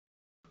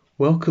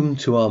Welcome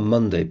to our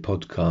Monday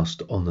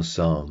podcast on the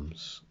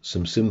Psalms,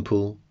 some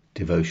simple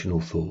devotional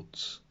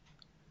thoughts.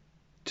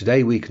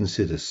 Today we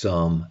consider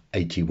Psalm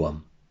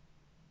 81.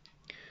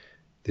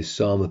 This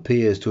psalm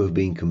appears to have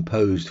been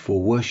composed for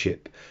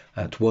worship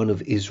at one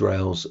of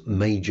Israel's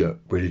major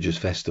religious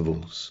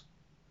festivals.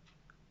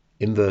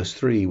 In verse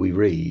 3 we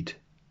read,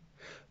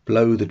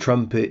 "Blow the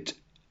trumpet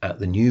at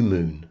the new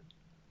moon,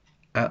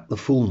 at the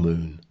full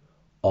moon,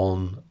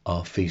 on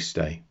our feast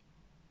day."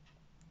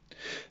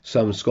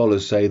 Some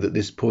scholars say that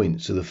this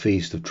points to the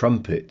Feast of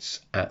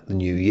Trumpets at the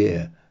New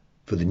Year,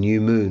 for the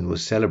new moon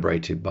was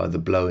celebrated by the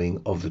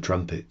blowing of the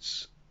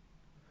trumpets.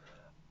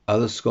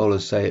 Other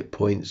scholars say it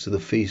points to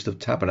the Feast of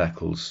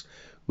Tabernacles,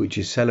 which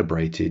is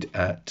celebrated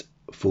at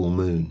full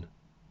moon.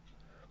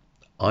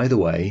 Either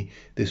way,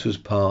 this was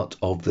part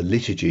of the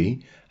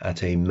liturgy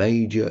at a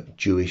major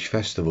Jewish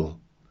festival,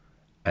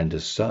 and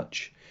as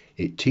such,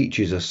 it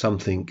teaches us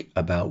something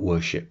about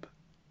worship.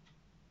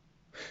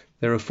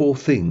 There are 4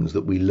 things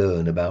that we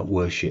learn about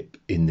worship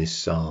in this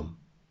psalm.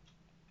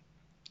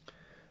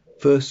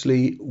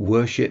 Firstly,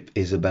 worship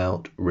is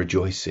about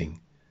rejoicing,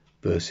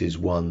 verses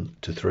 1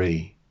 to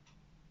 3.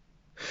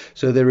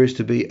 So there is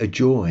to be a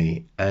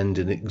joy and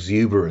an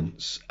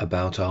exuberance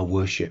about our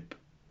worship.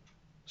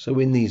 So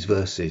in these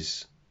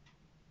verses,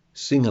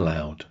 sing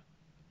aloud,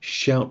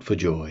 shout for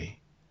joy,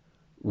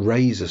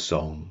 raise a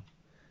song,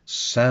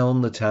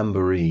 sound the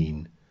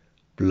tambourine,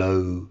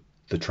 blow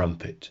the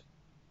trumpet.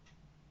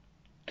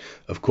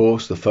 Of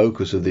course, the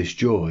focus of this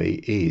joy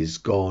is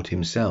God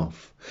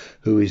himself,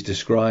 who is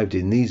described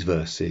in these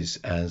verses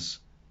as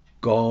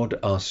God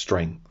our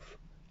strength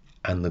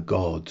and the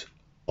God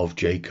of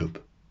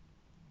Jacob.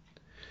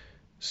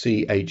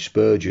 C.H.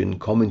 Spurgeon,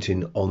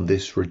 commenting on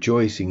this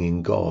rejoicing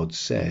in God,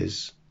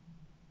 says,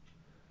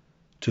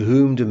 "To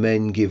whom do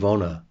men give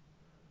honour,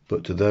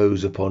 but to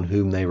those upon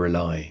whom they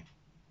rely?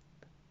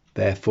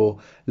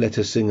 Therefore let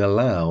us sing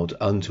aloud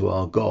unto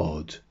our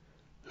God,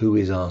 who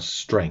is our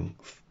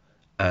strength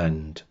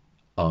and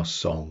our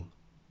song."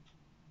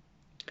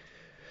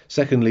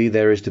 Secondly,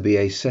 there is to be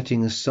a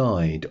setting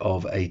aside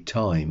of a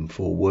time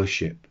for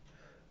worship,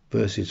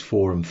 verses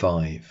 4 and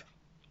 5.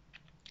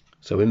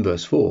 So in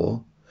verse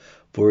 4,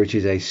 "For it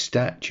is a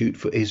statute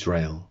for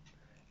Israel,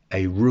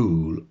 a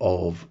rule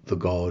of the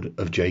God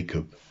of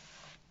Jacob."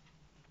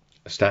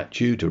 A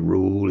statute, a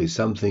rule, is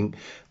something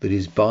that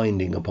is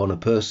binding upon a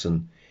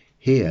person.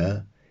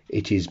 Here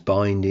it is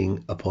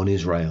binding upon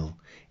Israel.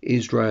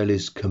 Israel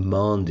is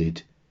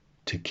commanded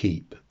to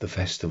keep the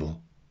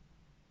festival.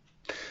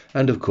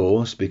 And of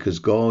course, because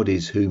God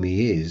is whom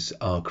he is,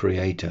 our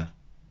creator,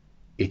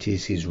 it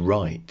is his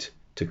right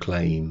to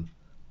claim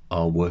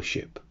our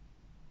worship.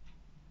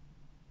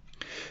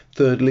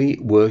 Thirdly,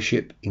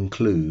 worship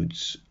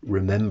includes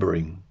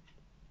remembering,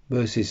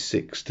 verses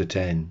 6 to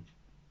 10.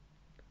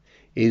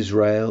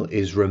 Israel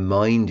is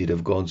reminded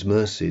of God's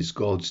mercies,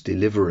 God's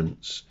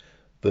deliverance,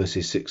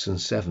 verses 6 and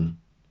 7.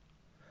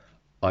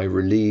 "I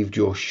relieved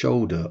your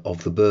shoulder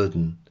of the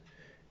burden.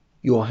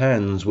 Your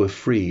hands were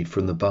freed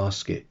from the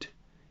basket.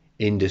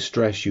 In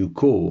distress you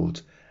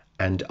called,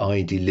 and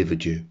I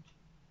delivered you."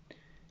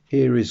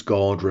 Here is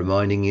God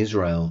reminding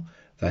Israel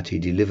that he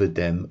delivered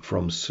them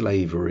from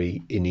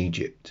slavery in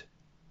Egypt.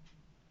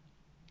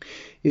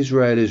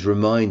 Israel is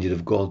reminded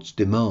of God's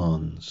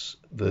demands,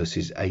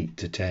 verses 8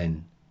 to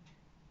 10.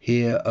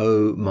 "Hear,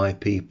 O my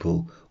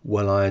people,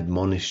 while I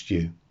admonished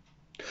you.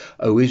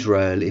 O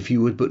Israel, if you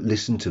would but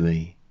listen to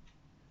me.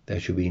 There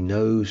shall be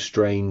no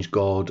strange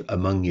God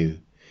among you.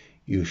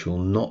 You shall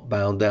not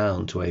bow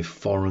down to a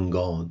foreign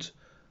god.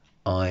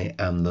 I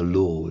am the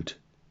Lord,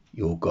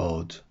 your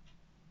God."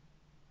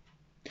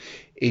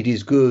 It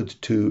is good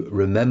to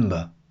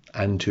remember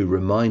and to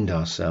remind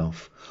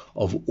ourselves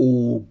of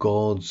all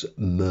God's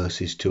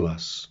mercies to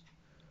us,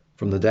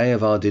 from the day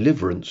of our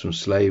deliverance from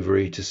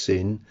slavery to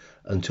sin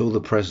until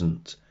the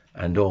present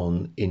and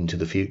on into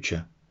the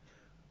future.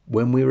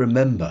 When we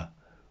remember,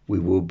 we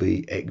will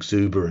be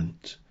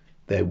exuberant.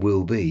 There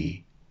will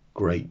be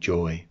great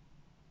joy.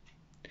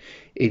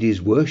 It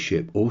is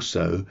worship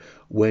also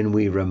when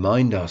we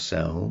remind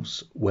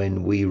ourselves,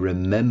 when we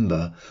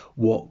remember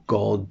what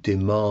God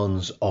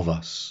demands of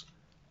us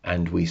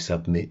and we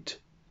submit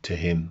to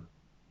him.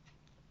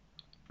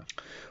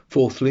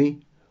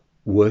 Fourthly,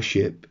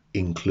 worship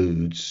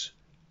includes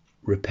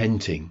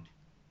repenting,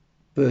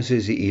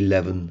 verses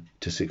 11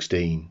 to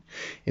 16.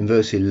 In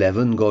verse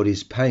 11, God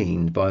is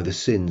pained by the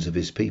sins of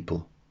his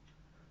people.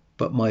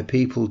 "But my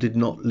people did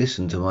not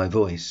listen to my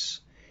voice.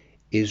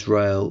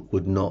 Israel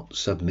would not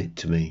submit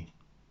to me."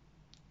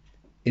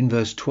 In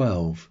verse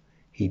 12,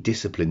 he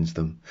disciplines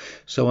them.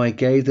 "So I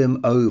gave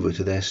them over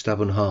to their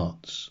stubborn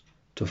hearts,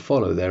 to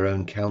follow their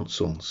own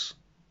counsels."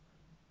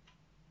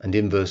 And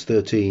in verse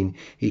 13,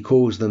 he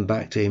calls them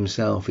back to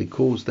himself. He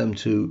calls them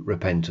to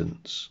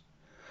repentance.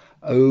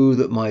 "Oh,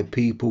 that my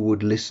people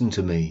would listen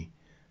to me,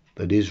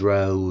 that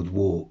Israel would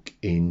walk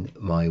in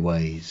my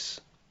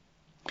ways."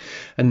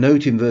 And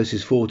note in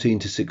verses 14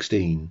 to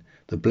 16,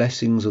 the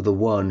blessings of the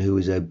one who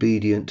is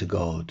obedient to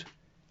God,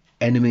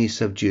 enemies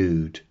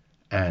subdued,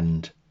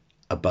 and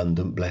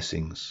abundant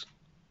blessings.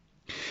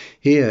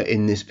 Here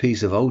in this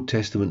piece of Old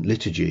Testament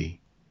liturgy,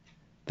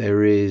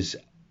 there is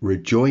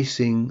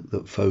rejoicing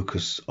that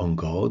focuses on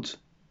God.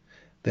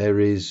 There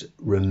is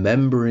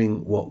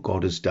remembering what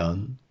God has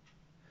done.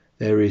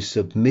 There is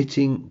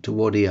submitting to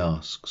what he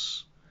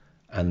asks.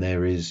 And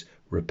there is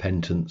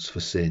repentance for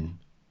sin.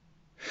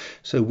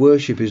 So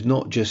worship is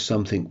not just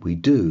something we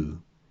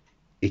do,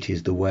 it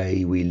is the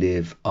way we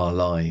live our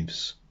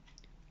lives.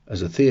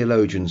 As a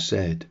theologian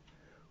said,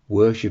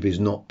 worship is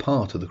not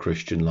part of the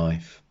Christian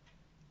life,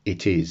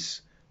 it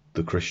is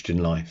the Christian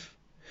life.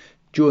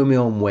 Join me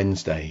on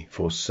Wednesday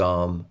for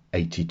Psalm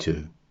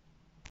 82.